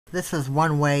This is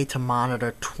one way to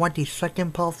monitor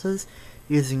 20-second pulses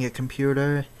using your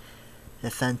computer.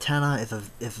 This antenna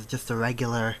is just a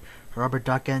regular rubber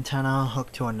duck antenna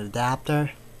hooked to an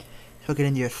adapter. Hook it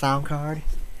into your sound card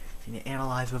and you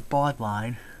analyze with baud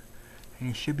line, and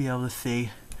you should be able to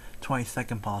see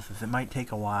 20-second pulses. It might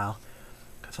take a while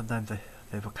because sometimes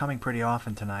they were coming pretty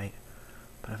often tonight,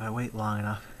 but if I wait long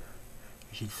enough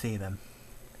you should see them.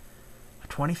 A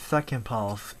 20-second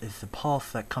pulse is the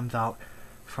pulse that comes out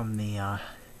from the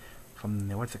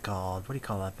what's it called? What do you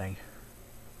call that thing?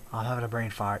 I'm having a brain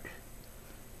fart.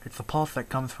 It's the pulse that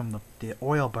comes from the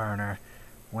oil burner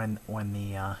when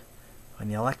the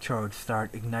electrodes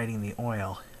start igniting the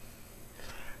oil.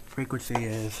 Frequency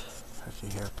is, let's see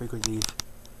here, frequencies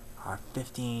are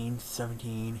 15,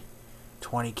 17,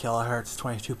 20 kilohertz,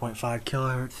 22.5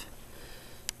 kilohertz,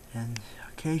 and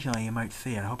occasionally you might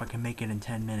see it. I hope I can make it in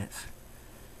 10 minutes.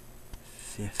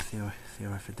 See if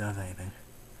it does anything.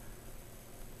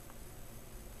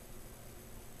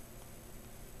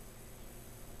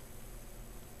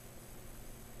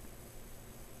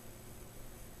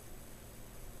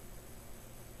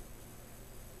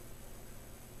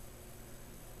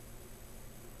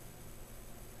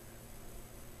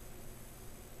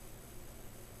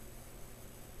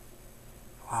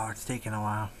 Wow, it's taking a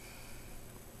while.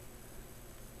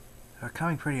 They were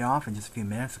coming pretty often just a few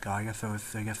minutes ago. I guess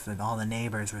that all the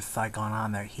neighbors were cycling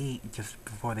on their heat just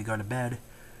before they go to bed.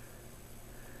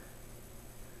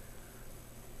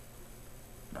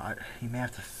 But you may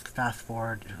have to fast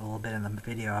forward a little bit in the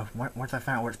video. Once I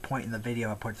find out which point in the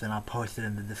video it puts in, I'll post it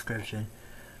in the description,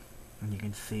 and you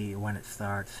can see when it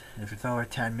starts. If it's over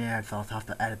 10 minutes, I'll have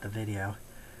to edit the video.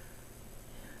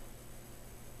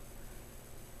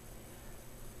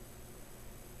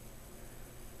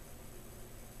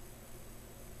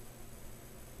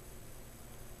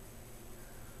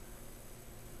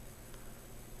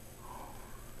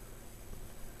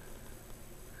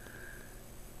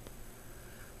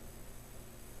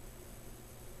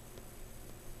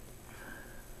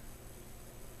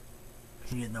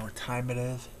 You need to know what time it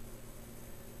is.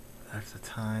 That's the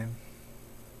time.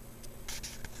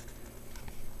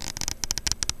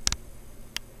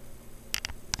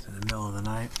 It's in the middle of the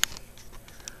night.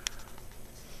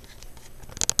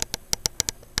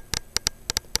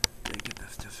 Gotta get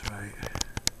this just right.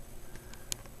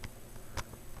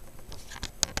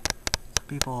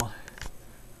 People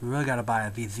really gotta buy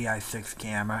a VZI6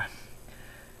 camera.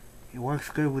 It works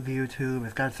good with YouTube.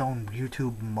 It's got its own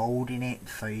YouTube mode in it,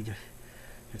 so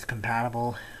it's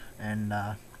compatible, and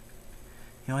the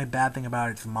only bad thing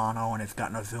about it's mono and it's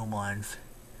got no zoom lens.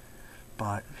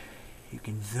 But you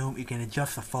can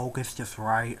adjust the focus just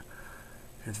right.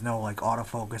 There's no like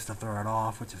autofocus to throw it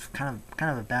off, which is kind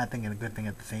of a bad thing and a good thing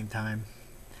at the same time.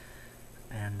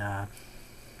 And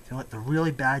the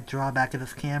really bad drawback of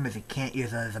this camera is you can't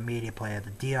use it as a media player.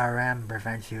 The DRM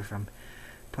prevents you from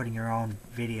putting your own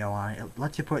video on it. It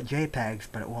lets you put JPEGs,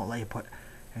 but it won't let you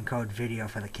encode video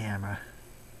for the camera.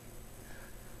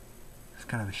 It's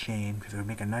kind of a shame, because it would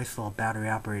make a nice little battery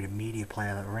operated media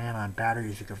player that ran on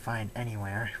batteries you could find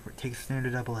anywhere. It takes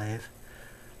standard AA's.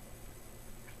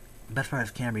 The best part of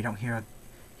this camera, you don't hear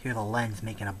the lens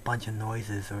making a bunch of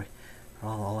noises or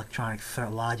all the electronic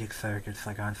logic circuits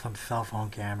like on some cell phone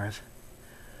cameras.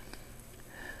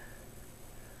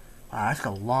 Wow, that's a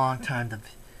long time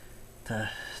to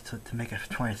make a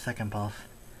 20-second pulse.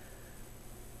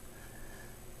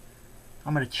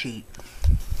 I'm gonna cheat.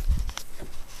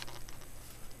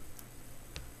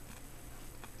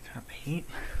 Turn up the heat.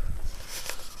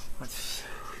 Let's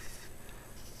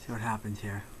see what happens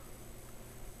here.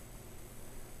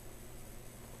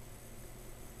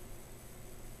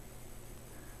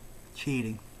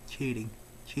 Cheating.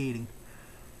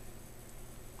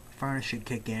 Furnace should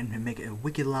kick in and make it a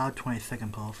wicked loud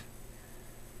 20-second pulse.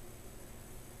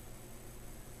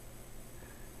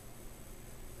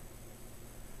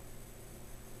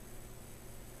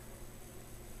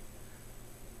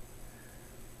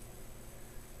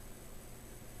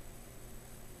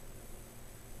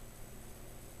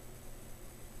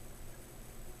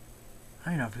 I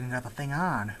don't know if we can got the thing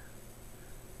on.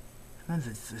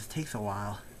 Sometimes it takes a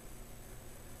while.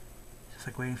 It's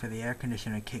like waiting for the air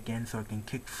conditioner to kick in so it can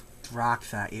kick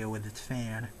rocks at you with its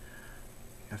fan.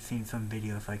 I've seen some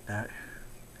videos like that.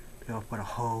 People put a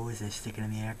hose, they stick it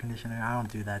in the air conditioner. I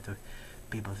don't do that to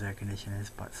people's air conditioners,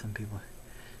 but some people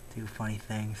do funny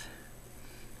things.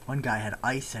 One guy had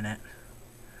ice in it.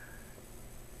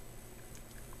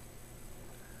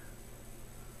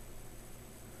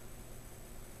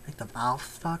 I think the valve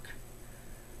stuck.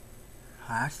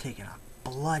 Oh, that's taking a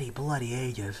bloody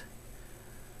ages.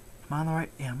 Am I on the right?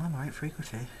 Yeah, I'm on the right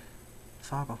frequency.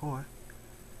 saw before.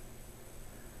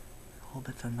 Whole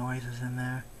bits of noises in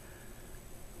there.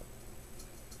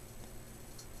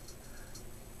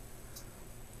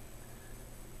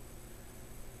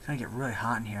 It's gonna get really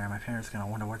hot in here. My parents are gonna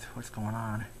wonder what's going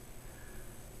on.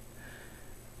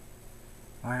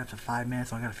 Alright, up to 5 minutes.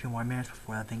 So I got a few more minutes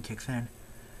before that thing kicks in.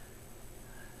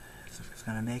 So it's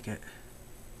gonna make it.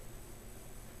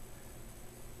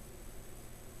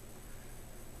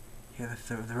 Yeah,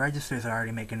 the registers are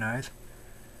already making noise.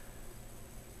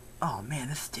 Oh man,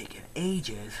 this is taking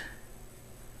ages.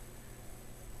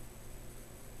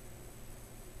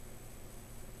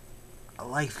 A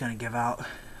light's gonna give out. I'm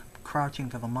crouching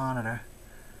to the monitor.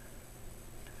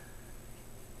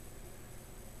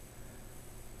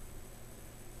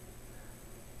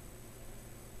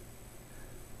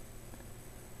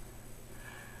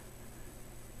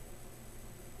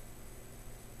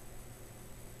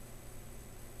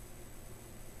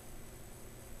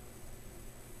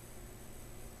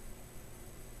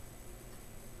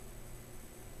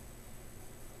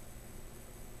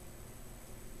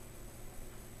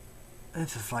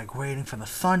 This is like waiting for the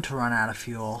sun to run out of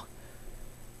fuel.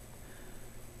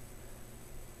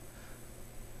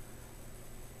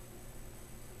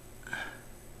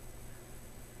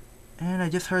 And I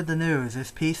just heard the news. There's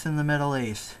peace in the Middle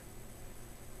East.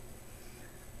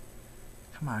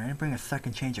 Come on, I didn't bring a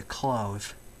second change of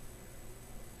clothes.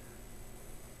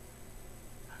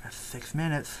 I got 6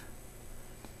 minutes.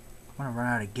 I'm gonna run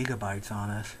out of gigabytes on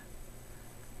this.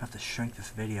 I have to shrink this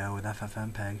video with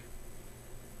FFmpeg.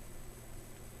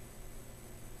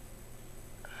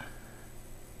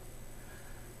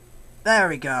 There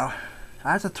we go.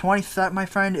 That's a 20 sec, my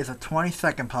friend, is a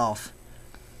 20-second pulse.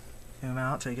 Zoom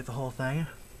out so you get the whole thing.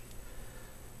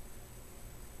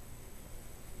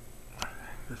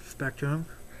 The spectrum,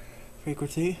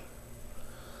 frequency.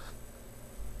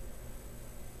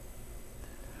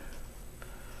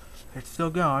 It's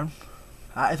still going.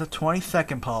 That is a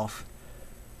 20-second pulse.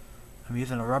 I'm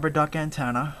using a rubber duck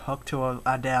antenna hooked to an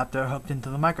adapter hooked into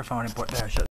the microphone input. There,